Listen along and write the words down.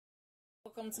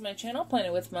Welcome to my channel,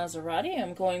 Planning with Monserrate.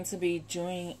 I'm going to be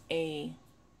doing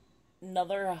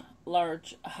another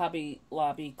large Hobby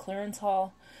Lobby clearance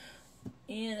haul,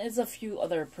 and it's a few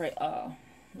other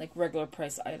like regular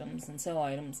price items and sale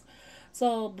items.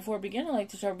 So before we begin, I'd like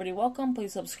to tell everybody welcome.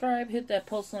 Please subscribe, hit that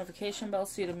post notification bell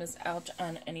so you don't miss out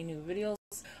on any new videos.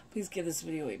 Please give this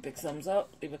video a big thumbs up,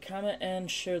 leave a comment, and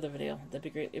share the video. That'd be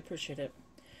greatly appreciated.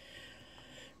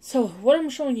 So, what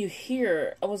I'm showing you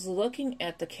here, I was looking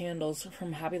at the candles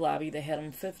from Hobby Lobby. They had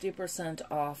them 50%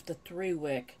 off, the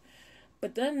 3-wick.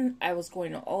 But then I was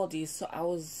going to Aldi's, so I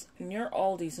was near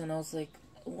Aldi's, and I was like,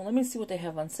 well, let me see what they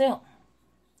have on sale.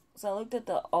 So I looked at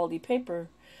the Aldi paper,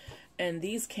 and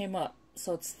these came up.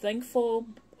 So it's Thankful,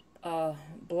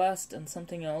 Blessed, and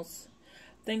something else.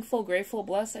 Thankful, Grateful,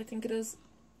 Blessed, I think it is.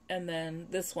 And then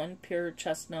this one, Pure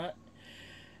Chestnut.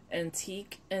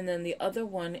 Antique, and then the other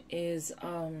one is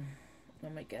oh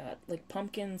my god, like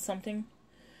pumpkin something,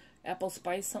 apple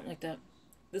spice, something like that.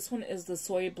 This one is the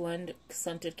soy blend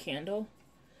scented candle.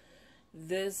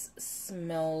 This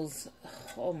smells,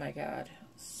 oh my god,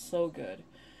 so good.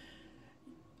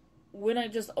 When I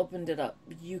just opened it up,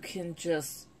 you can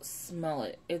just smell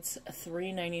it. It's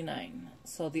 $3.99.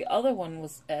 So the other one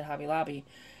was at Hobby Lobby,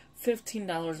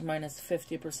 $15 minus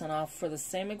 50% off for the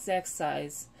same exact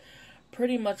size.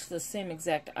 Pretty much the same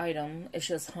exact item. It's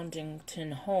just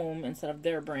Huntington Home instead of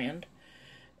their brand.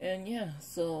 And yeah,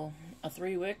 so a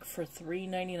 3-wick for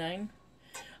 $3.99.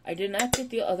 I did not get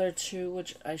the other two,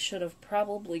 which I should have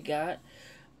probably got.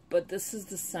 But this is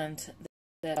the scent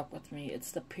that stuck with me.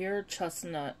 It's the Pure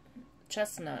Chestnut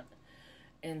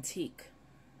Antique.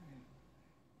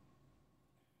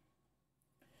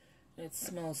 It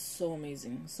smells so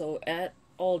amazing. So at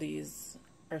Aldi's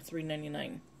are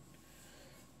 $3.99.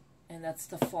 And that's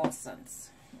the fall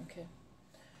scents. Okay.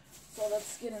 So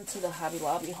let's get into the Hobby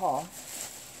Lobby haul.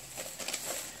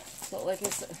 So like I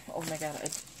said, oh my god,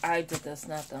 I did this,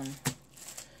 not them.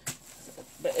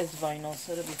 But it's vinyl,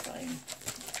 so it'll be fine.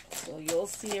 So you'll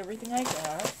see everything I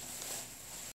got.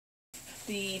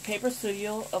 The Paper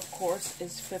Studio, of course,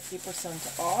 is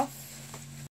 50% off.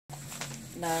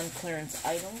 Non-clearance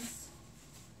items.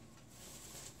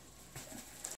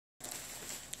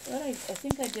 But I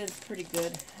think I did pretty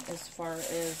good as far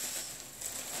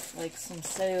as like some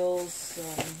sales,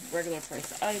 some regular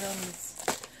price items.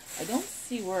 I don't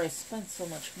see where I spent so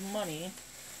much money,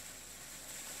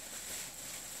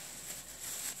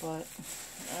 but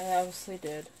I obviously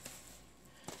did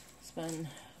spend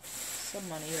some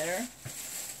money there.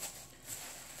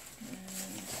 And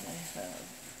I have,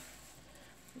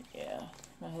 yeah,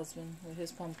 my husband with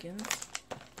his pumpkins.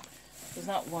 There's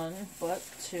not one, but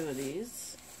two of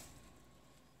these.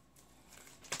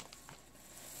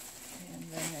 And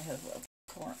then I have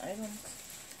more items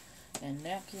and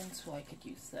napkins, so I could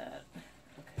use that.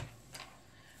 Okay.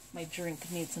 My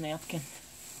drink needs a napkin.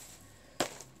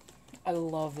 I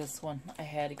love this one. I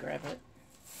had to grab it.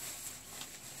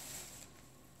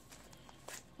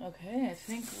 Okay, I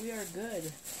think we are good.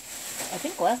 I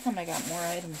think last time I got more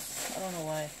items. I don't know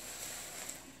why.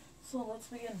 So let's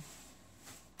begin.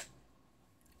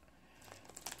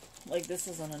 Like, this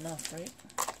isn't enough, right?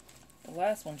 The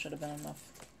last one should have been enough.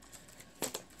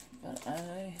 But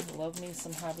I love me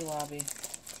some Hobby Lobby.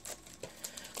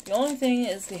 The only thing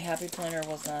is the Happy Planner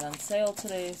was not on sale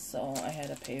today, so I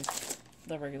had to pay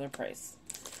the regular price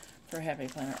for Happy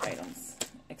Planner items.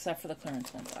 Except for the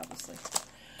clearance ones, obviously.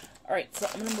 Alright, so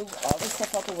I'm going to move all this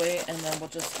stuff out the way, and then we'll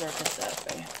just work it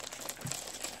that way.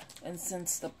 And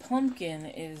since the pumpkin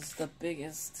is the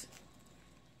biggest,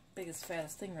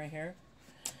 fattest thing right here,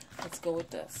 let's go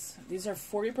with this. These are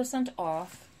 40%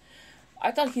 off. I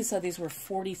thought he said these were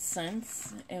 40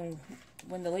 cents, and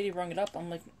when the lady rung it up, I'm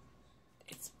like,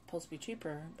 it's supposed to be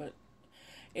cheaper, but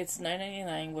it's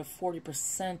 $9.99 with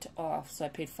 40% off, so I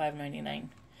paid $5.99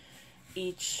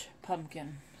 each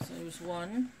pumpkin. So there's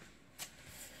one,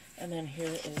 and then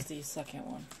here is the second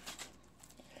one.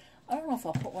 I don't know if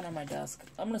I'll put one on my desk.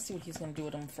 I'm going to see what he's going to do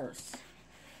with them first.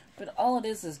 But all it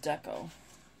is deco.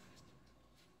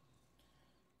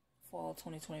 Fall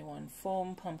 2021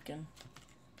 foam pumpkin.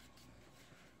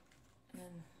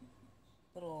 And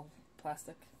little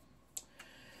plastic.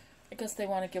 I guess they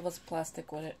want to give us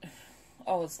plastic with it.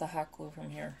 Oh, it's the hot glue from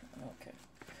here. Okay.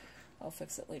 I'll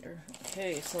fix it later.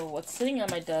 Okay, so what's sitting on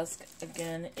my desk,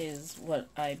 again, is what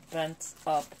I bent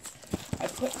up. I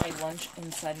put my lunch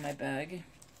inside my bag,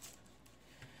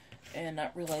 and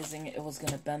not realizing it was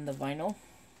going to bend the vinyl.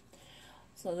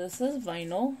 So this is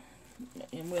vinyl,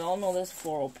 and we all know this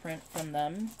floral print from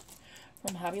them,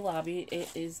 from Hobby Lobby. It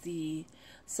is the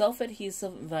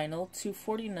self-adhesive vinyl,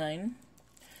 $2.49.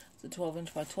 It's a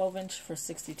 12-inch by 12-inch for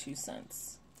 62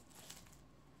 cents.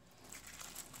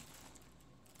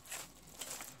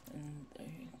 and the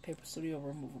Paper Studio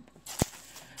removable.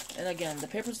 And again, the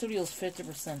Paper Studio is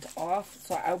 50% off,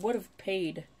 so I would have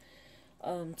paid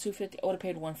 $250. I would have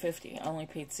paid $150. I only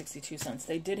paid 62 cents.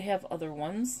 They did have other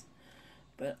ones,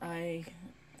 but I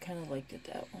kind of liked it,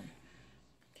 that one.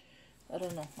 I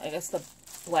don't know. I guess the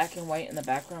black and white in the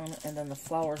background and then the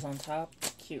flowers on top.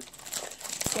 Cute.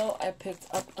 So I picked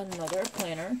up another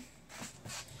planner.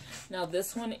 Now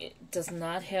this one, it does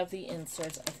not have the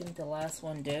inserts. I think the last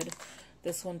one did.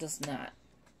 This one does not.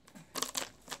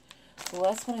 The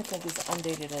last one I think is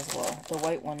undated as well. The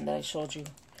white one that I showed you.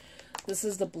 This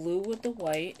is the blue with the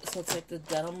white. So it's like the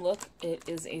denim look. It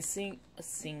is a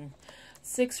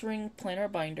 6-ring planner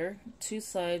binder. 2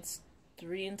 sides,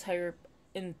 2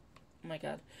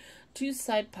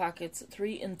 side pockets,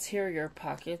 3 interior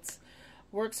pockets.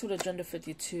 Works with Agenda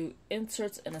 52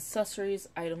 inserts and accessories,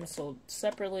 items sold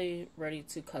separately, ready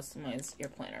to customize your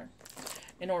planner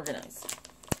and organize.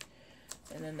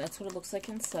 And then that's what it looks like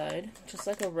inside, just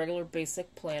like a regular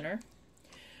basic planner.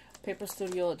 Paper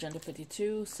Studio Agenda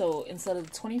 52. So instead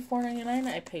of $24.99,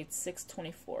 I paid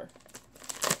 $6.24.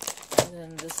 And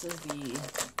then this is the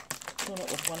doing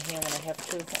it with one hand when I have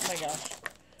to. Oh my gosh!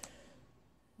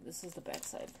 This is the back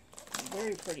side.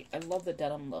 Very pretty. I love the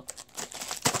denim look.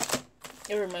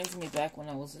 It reminds me back when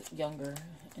I was younger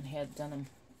and had denim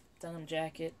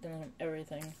jacket, denim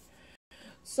everything.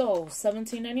 So,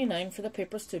 $17.99 for the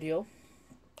Paper Studio.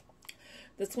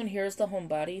 This one here is the home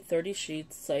body, 30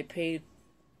 sheets. I paid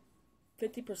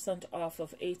 50% off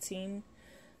of 18.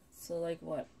 So, like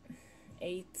what?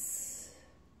 Like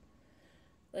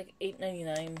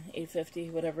 $8.99,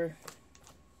 $8.50, whatever.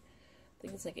 I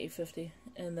think it's like $8.50.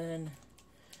 And then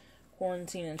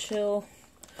Quarantine and Chill.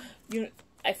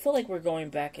 I feel like we're going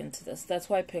back into this. That's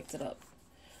why I picked it up.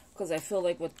 Because I feel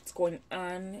like what's going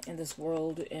on in this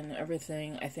world and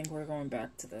everything, I think we're going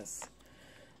back to this.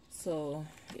 So,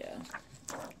 yeah.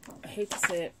 I hate to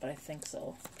say it, but I think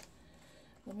so.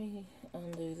 Let me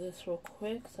undo this real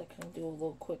quick so I can do a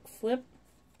little quick flip.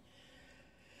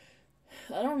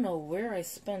 I don't know where I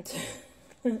spent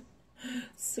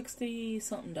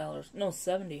 $60-something. No,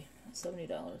 $70.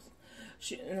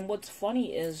 And what's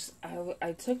funny is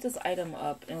I took this item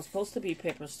up, and it was supposed to be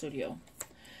Paper Studio.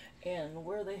 And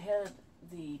where they had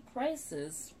the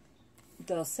prices,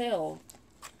 the sale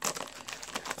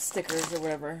stickers or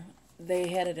whatever, they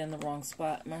had it in the wrong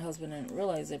spot. My husband didn't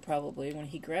realize it probably when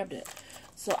he grabbed it.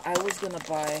 So I was going to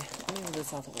buy, let me move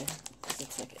this out the way, because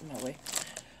it's like in my way.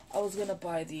 I was going to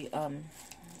buy the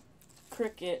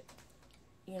Cricut,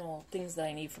 things that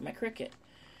I need for my Cricut.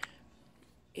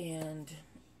 And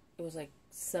it was like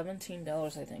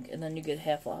 $17, I think, and then you get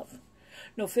half off.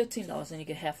 No, $15, and you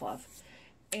get half off.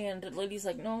 And the lady's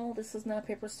like, no, this is not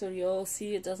Paper Studio.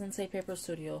 See, it doesn't say Paper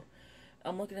Studio.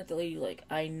 I'm looking at the lady like,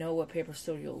 I know what Paper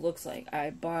Studio looks like.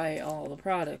 I buy all the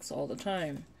products all the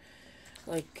time.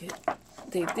 Like,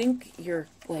 they think you're,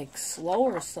 like, slow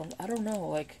or something. I don't know.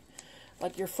 Like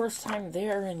your first time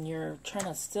there and you're trying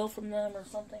to steal from them or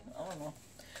something. I don't know.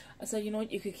 I said, you know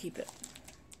what? You could keep it.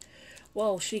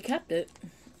 Well, she kept it.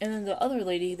 And then the other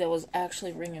lady that was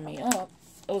actually ringing me up,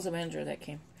 it was a manager that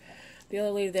came. The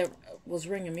other lady that was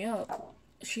ringing me up,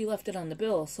 she left it on the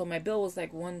bill. So my bill was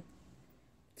like $120,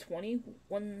 $117,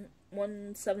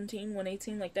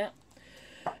 $118, like that.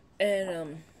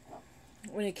 And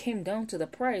when it came down to the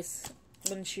price,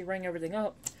 when she rang everything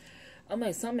up, I'm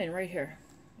like, something right here.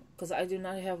 Because I do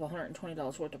not have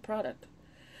 $120 worth of product.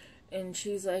 And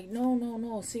she's like,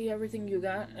 no, see everything you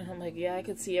got? And I'm like, yeah, I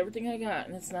could see everything I got,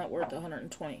 and it's not worth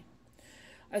 $120.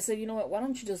 I said, you know what, why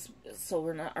don't you just, so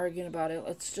we're not arguing about it,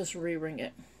 let's just re-ring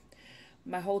it.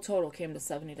 My whole total came to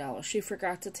 $70. She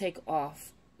forgot to take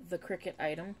off the Cricut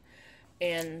item.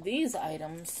 And these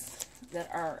items that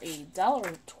are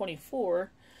 $1.24,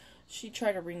 she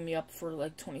tried to ring me up for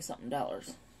like $20-something.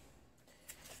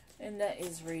 And that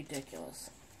is ridiculous.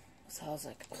 So I was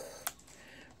like, ugh,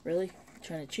 really?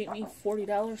 Trying to cheat me?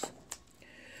 $40?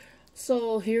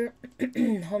 So here,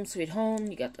 Home Sweet Home,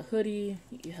 you got the hoodie,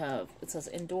 you have, it says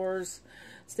indoors,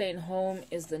 staying home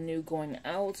is the new going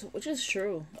out, which is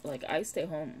true. Like, I stay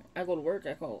home, I go to work,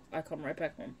 I come right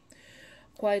back home.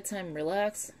 Quiet time,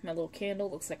 relax, my little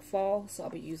candle looks like fall, so I'll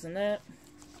be using that.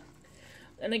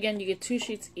 And again, you get 2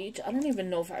 sheets each. I don't even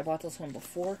know if I bought this one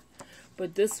before,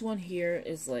 but this one here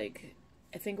is like,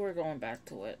 I think we're going back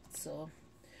to it, so.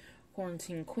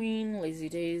 Quarantine Queen, Lazy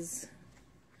Days.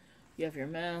 You have your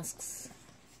masks.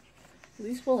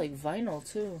 These feel like vinyl,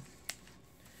 too.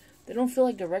 They don't feel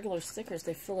like the regular stickers.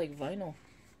 They feel like vinyl.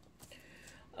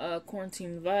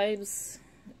 Quarantine Vibes.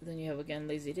 Then you have, again,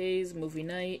 Lazy Days, Movie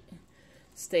Night,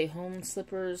 Stay Home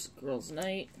Slippers, Girls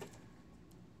Night.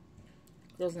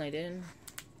 Girls Night In.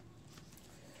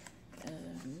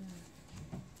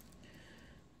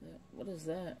 What is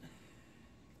that?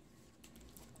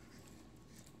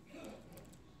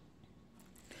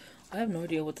 I have no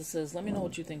idea what this is. Let me know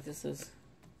what you think this is.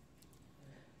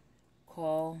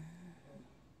 Call.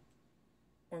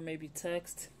 Or maybe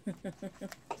text.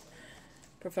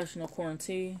 Professional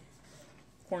quarantine.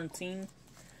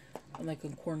 I'm like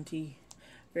in quarantine.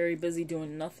 Very busy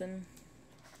doing nothing.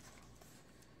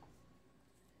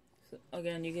 So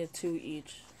again, you get 2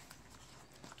 each.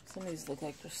 Some of these look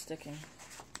like they're sticking.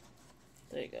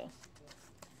 There you go.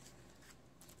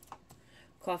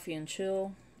 Coffee and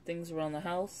chill. Things around the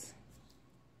house.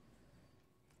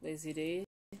 Lazy day.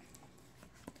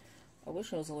 I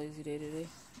wish it was a lazy day today.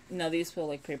 No, these feel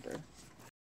like paper.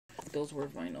 Those were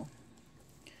vinyl.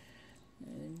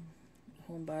 And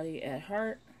homebody at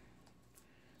heart.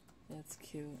 That's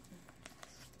cute.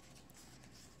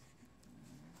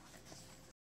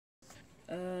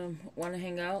 Want to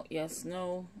hang out? Yes,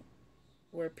 no.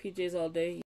 Wear PJs all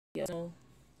day? Yes, no.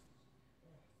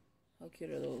 How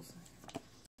cute are those?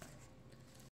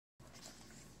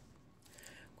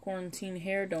 Quarantine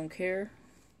hair, don't care.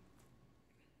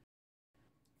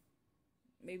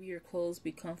 Maybe your clothes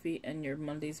be comfy and your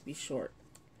Mondays be short.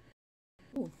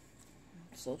 Ooh,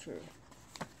 so true.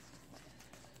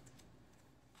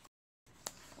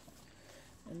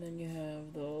 And then you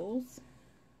have those.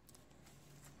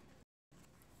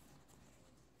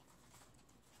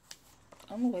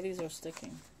 I don't know why these are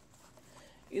sticking.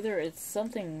 Either it's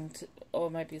something to, oh,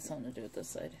 it might be something to do with this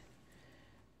side.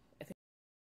 I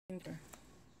think.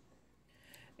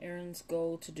 Errands,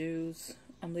 go, to-dos.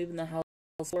 I'm leaving the house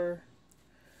for.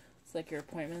 It's like your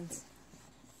appointments.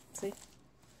 See?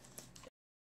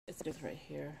 It's just right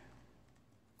here.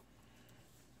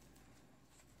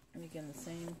 And again, the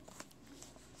same.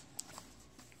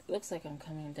 It looks like I'm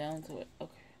coming down to it.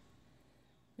 Okay.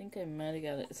 I think I might have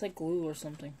got it. It's like glue or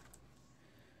something.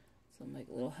 Some like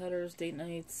little headers, date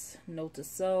nights, note to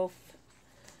self.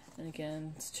 And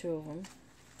again, it's 2 of them.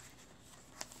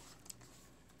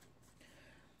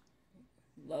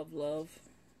 Love, love.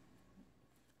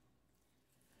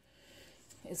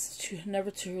 It's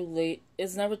never too late.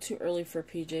 It's never too early for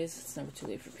PJs. It's never too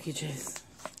late for PJs.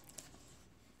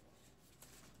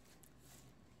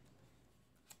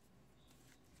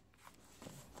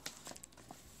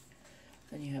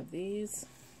 Then you have these.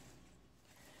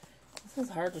 This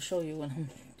is hard to show you when I'm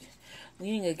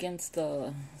leaning against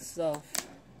the stuff.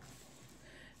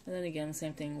 And then again,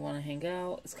 same thing. Want to hang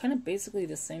out. It's kind of basically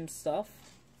the same stuff,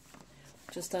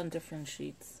 just on different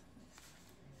sheets.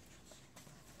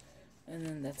 And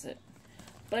then that's it.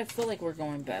 But I feel like we're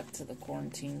going back to the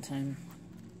quarantine time.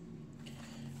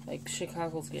 Like,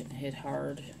 Chicago's getting hit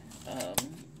hard.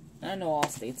 I know all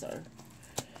states are.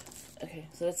 Okay,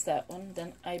 so that's that one.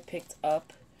 Then I picked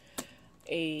up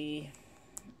a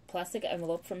plastic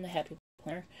envelope from the Happy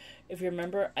Planner. If you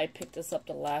remember, I picked this up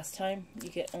the last time. You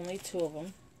get only 2 of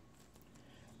them.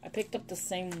 I picked up the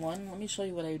same one. Let me show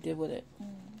you what I did with it.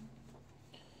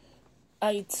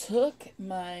 I took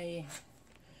my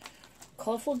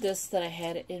colorful discs that I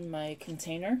had in my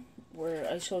container, where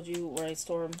I showed you where I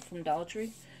store them from Dollar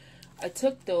Tree. I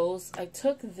took those. I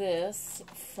took this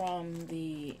from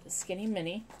the Skinny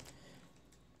Mini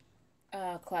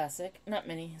Classic. Not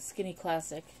Mini, Skinny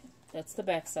Classic. That's the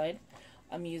back side.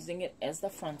 I'm using it as the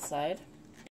front side.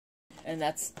 And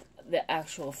that's the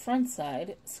actual front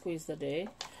side, Squeeze the Day.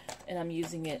 And I'm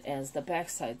using it as the back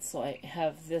side, so I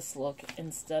have this look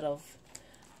instead of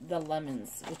the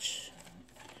lemons, which,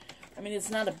 I mean, it's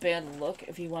not a bad look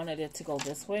if you wanted it to go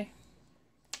this way.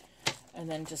 And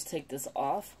then just take this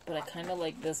off. But I kind of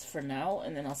like this for now,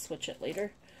 and then I'll switch it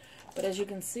later. But as you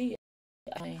can see,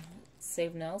 I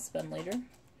save now, spend later.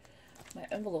 My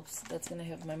envelopes, that's going to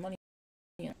have my money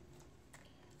in.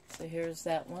 So here's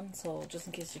that one. So just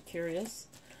in case you're curious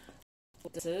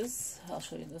what this is, I'll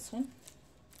show you this one.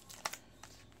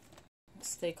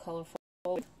 Stay Colorful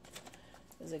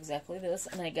is exactly this.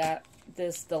 And I got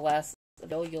this the last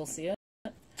video, you'll see it.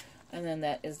 And then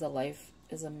that is the Life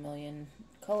is a Million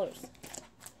Colors.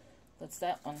 That's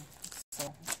that one.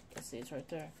 So you'll see it's right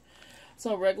there.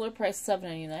 So regular price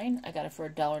 $7.99. I got it for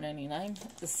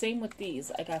 $1.99. The same with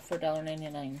these. I got for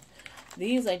 $1.99.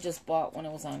 These I just bought when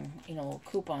it was on, you know,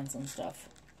 coupons and stuff.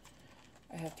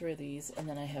 I have 3 of these, and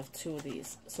then I have 2 of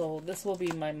these. So this will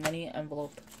be my money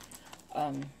envelope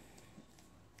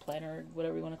planner,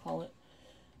 whatever you want to call it.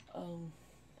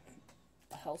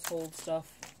 Household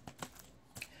stuff.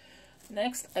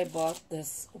 Next, I bought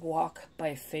this Walk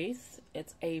by Faith.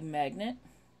 It's a magnet.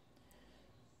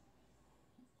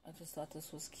 I just thought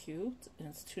this was cute, and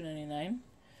it's $2.99,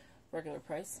 regular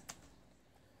price.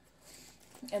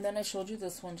 And then I showed you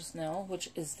this one just now, which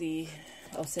is the,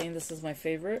 I was saying this is my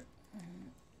favorite.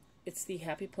 It's the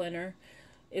Happy Planner.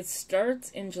 It starts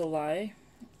in July,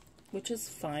 which is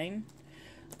fine,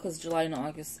 because July and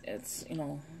August, it's, you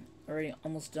know, already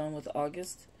almost done with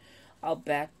August. I'll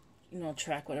back, you know,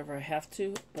 track whatever I have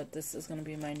to, but this is going to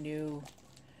be my new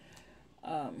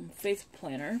faith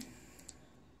planner.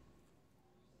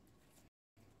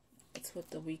 That's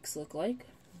what the weeks look like.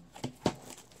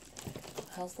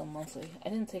 How's the monthly? I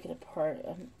didn't take it apart.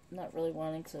 I'm not really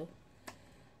wanting to.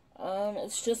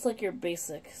 It's just like your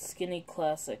basic skinny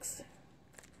classics.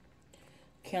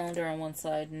 Calendar on one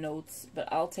side, notes, but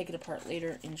I'll take it apart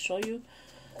later and show you.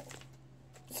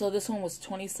 So this one was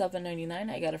 $27.99.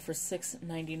 I got it for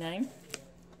 $6.99.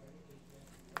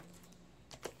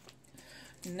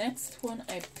 Next one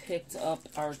I picked up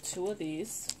are two of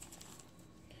these.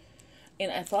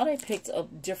 And I thought I picked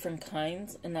up different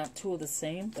kinds and not two of the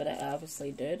same, but I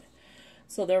obviously did.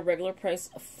 So they're regular price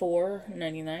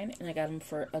 $4.99, and I got them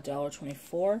for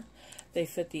 $1.24. They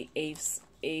fit the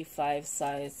A5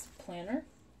 size planner.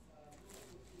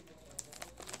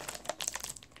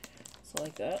 So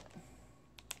like that.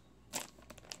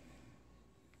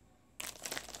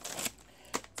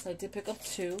 So I did pick up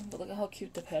two, but look at how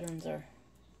cute the patterns are.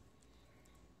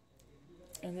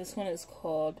 And this one is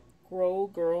called Grow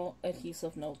Girl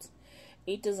Adhesive Notes.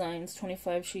 8 designs,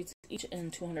 25 sheets each,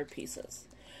 and 200 pieces.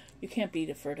 You can't beat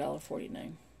it for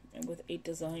 $1.49. And with 8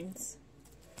 designs,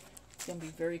 it's going to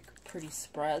be very pretty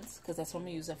spreads, because that's what I'm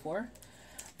going to use it for.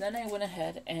 Then I went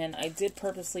ahead and I did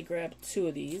purposely grab two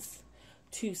of these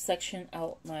to section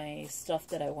out my stuff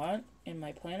that I want in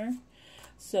my planner.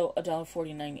 So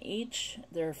 $1.49 each.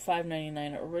 They're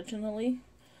 $5.99 originally.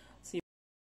 So you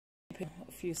pay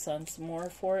a few cents more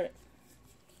for it.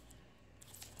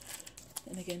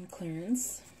 And again,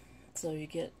 clearance. So you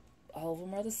get, all of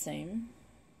them are the same.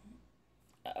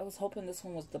 I was hoping this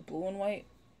one was the blue and white.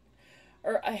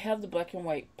 Or I have the black and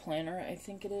white planner, I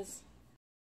think it is.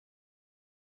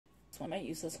 So I might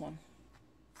use this one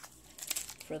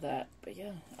for that. But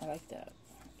yeah, I like that.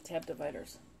 Tab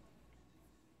dividers.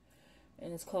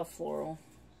 And it's called floral.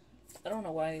 I don't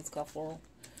know why it's called floral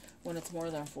when it's more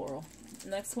than floral.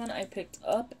 Next one I picked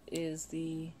up is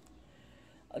the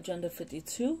Agenda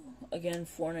 52. Again,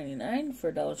 $4.99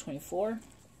 for $1.24.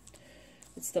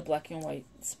 It's the black and white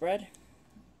spread.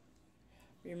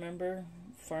 Remember,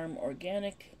 farm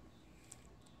organic.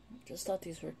 Just thought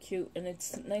these were cute, and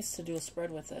it's nice to do a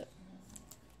spread with it.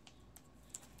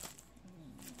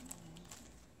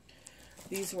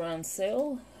 These were on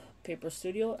sale. Paper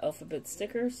Studio alphabet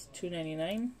stickers,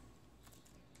 $2.99.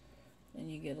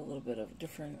 And you get a little bit of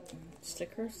different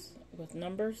stickers with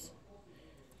numbers.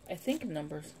 I think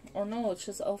numbers. Or no, it's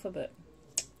just alphabet.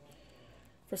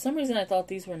 For some reason I thought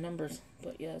these were numbers,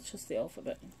 but yeah, it's just the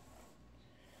alphabet.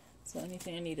 So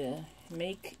anything I need to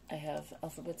make, I have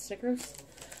alphabet stickers.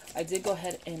 I did go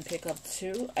ahead and pick up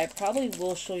two. I probably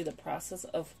will show you the process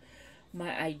of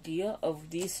my idea of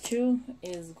these two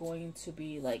is going to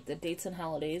be like the dates and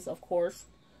holidays, of course.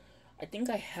 I think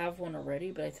I have one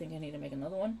already, but I think I need to make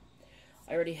another one.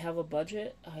 I already have a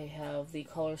budget. I have the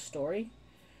color story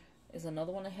is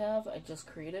another one I have. I just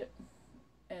created.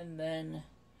 And then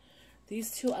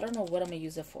these two, I don't know what I'm going to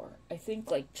use it for. I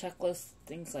think like checklists,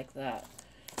 things like that.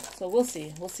 So we'll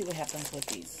see. We'll see what happens with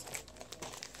these.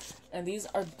 And these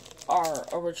are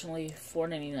originally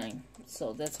 $4.99.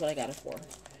 So that's what I got it for.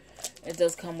 It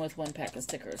does come with one pack of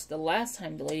stickers. The last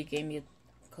time the lady gave me,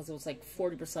 because it was like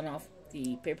 40% off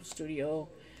the Paper Studio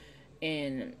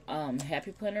and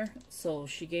Happy Planner, so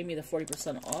she gave me the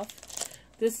 40% off.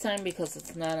 This time, because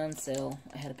it's not on sale,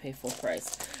 I had to pay full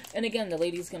price. And again, the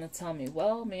lady's going to tell me,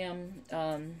 well, ma'am,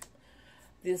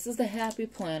 this is the Happy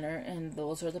Planner, and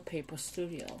those are the Paper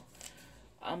Studio.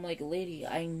 I'm like, lady,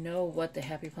 I know what the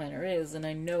Happy Planner is, and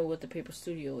I know what the Paper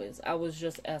Studio is. I was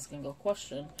just asking a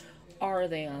question. Are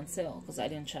they on sale? Because I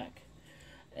didn't check.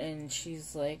 And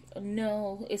she's like,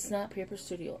 no, it's not Paper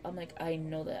Studio. I'm like, I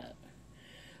know that.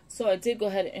 So I did go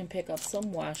ahead and pick up some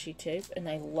washi tape, and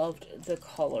I loved the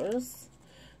colors.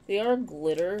 They are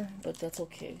glitter, but that's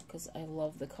okay, because I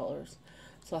love the colors.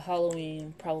 So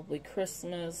Halloween, probably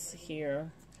Christmas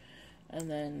here, and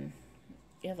then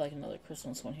you have like another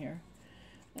Christmas one here,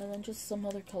 and then just some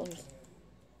other colors.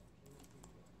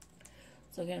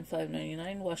 So again,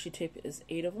 $5.99. Washi tape is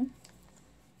 8 of them.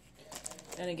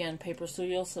 And again, Paper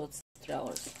Studio, so it's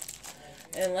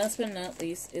 $3. And last but not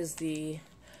least is the,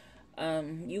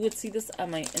 you would see this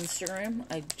on my Instagram.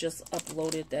 I just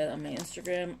uploaded that on my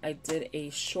Instagram. I did a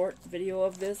short video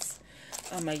of this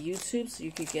on my YouTube, so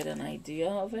you could get an idea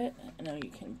of it. I know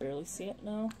you can barely see it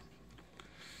now.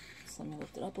 So I'm going to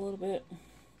lift it up a little bit.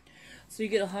 So you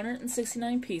get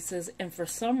 169 pieces, and for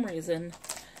some reason,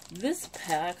 This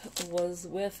pack was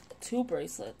with 2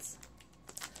 bracelets.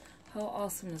 How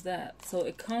awesome is that? So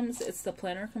it comes, it's the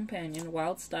Planner Companion,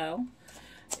 Wild Style.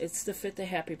 It's to fit the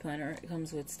Happy Planner. It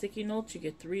comes with sticky notes. You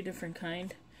get 3 different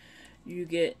kind. You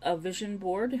get a vision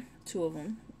board, 2 of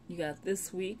them. You got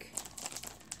this week,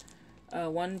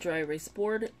 1 dry erase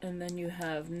board, and then you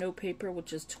have note paper,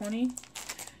 which is 20.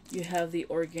 You have the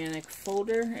organic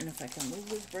folder, and if I can move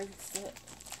this bracelet,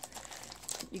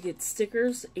 you get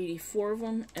stickers, 84 of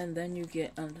them, and then you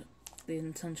get the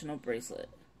intentional bracelet.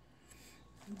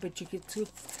 But you get two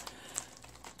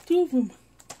of them.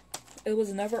 It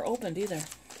was never opened either.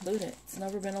 Look at it. It's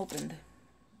never been opened.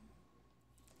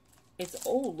 It's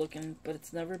old looking, but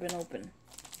it's never been opened.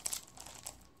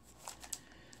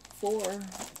 For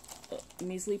a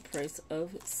measly price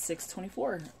of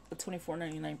 $6.24, a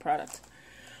 $24.99 product.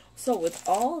 So with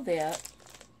all that,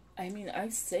 I mean, I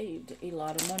saved a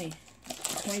lot of money.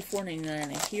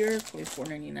 $24.99 here,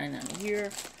 $24.99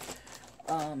 here.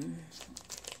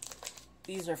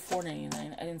 These are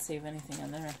 $4.99. I didn't save anything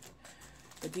on there.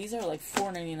 But these are like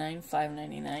 $4.99,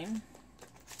 $5.99.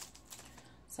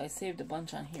 So I saved a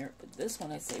bunch on here. But this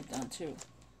one I saved on too.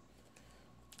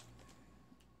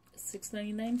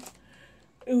 $6.99.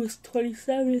 It was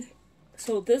 $27.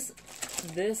 So this,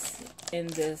 and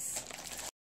this,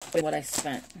 is what I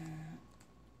spent.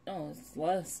 Oh, it's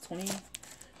less. 20.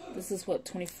 This is what,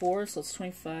 24, so it's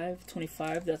 25.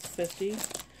 25, that's 50.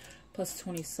 Plus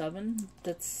 27,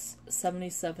 that's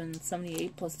 77,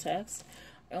 78 plus tax.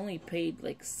 I only paid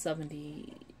like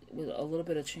 70 with a little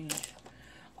bit of change.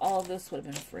 All of this would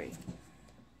have been free.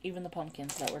 Even the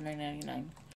pumpkins that were $9.99.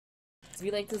 If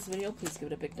you like this video, please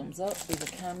give it a big thumbs up. Leave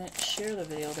a comment, share the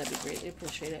video, that'd be greatly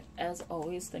appreciated. As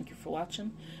always, thank you for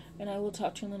watching, and I will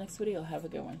talk to you in the next video. Have a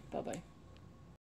good one. Bye-bye.